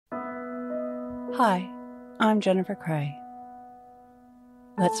Hi, I'm Jennifer Cray.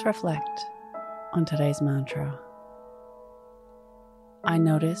 Let's reflect on today's mantra. I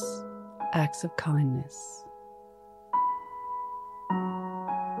notice acts of kindness.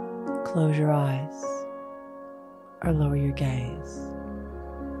 Close your eyes or lower your gaze.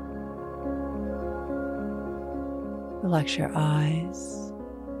 Relax your eyes,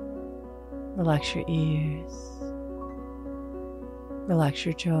 relax your ears, relax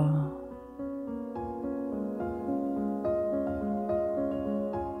your jaw.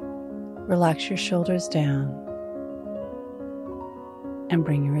 Relax your shoulders down and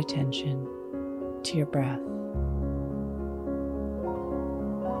bring your attention to your breath.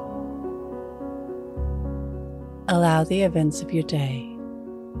 Allow the events of your day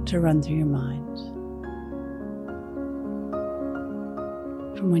to run through your mind.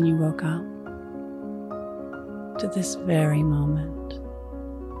 From when you woke up to this very moment,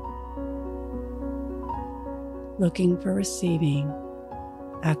 looking for receiving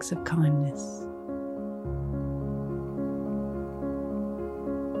acts of kindness.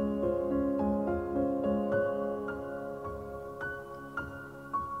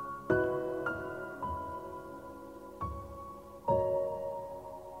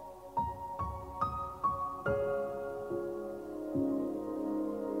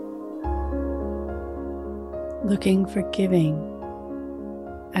 Looking for giving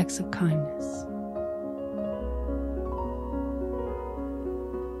acts of kindness.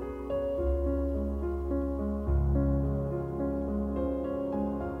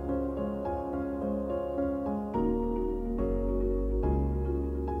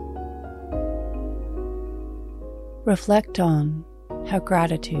 Reflect on how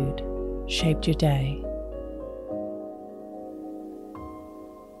gratitude shaped your day.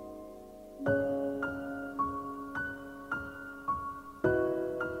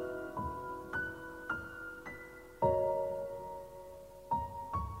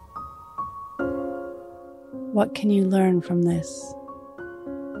 What can you learn from this?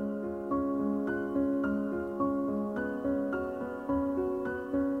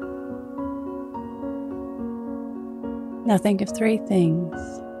 Now think of 3 things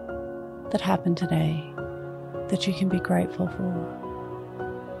that happened today that you can be grateful for.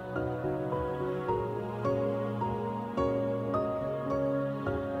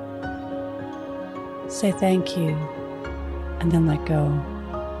 Say thank you and then let go.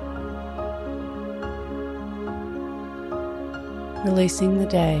 Releasing the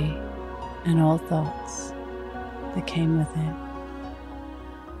day and all thoughts that came with it.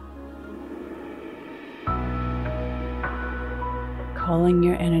 Calling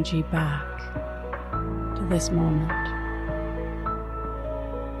your energy back to this moment.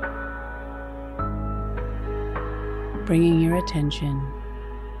 Bringing your attention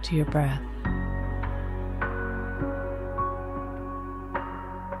to your breath.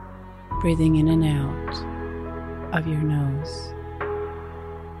 Breathing in and out of your nose.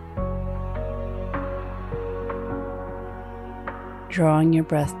 Drawing your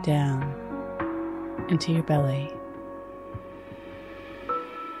breath down into your belly,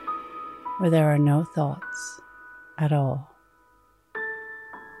 where there are no thoughts at all.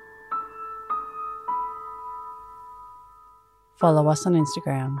 Follow us on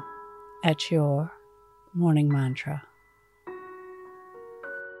Instagram @YourMorningMantra.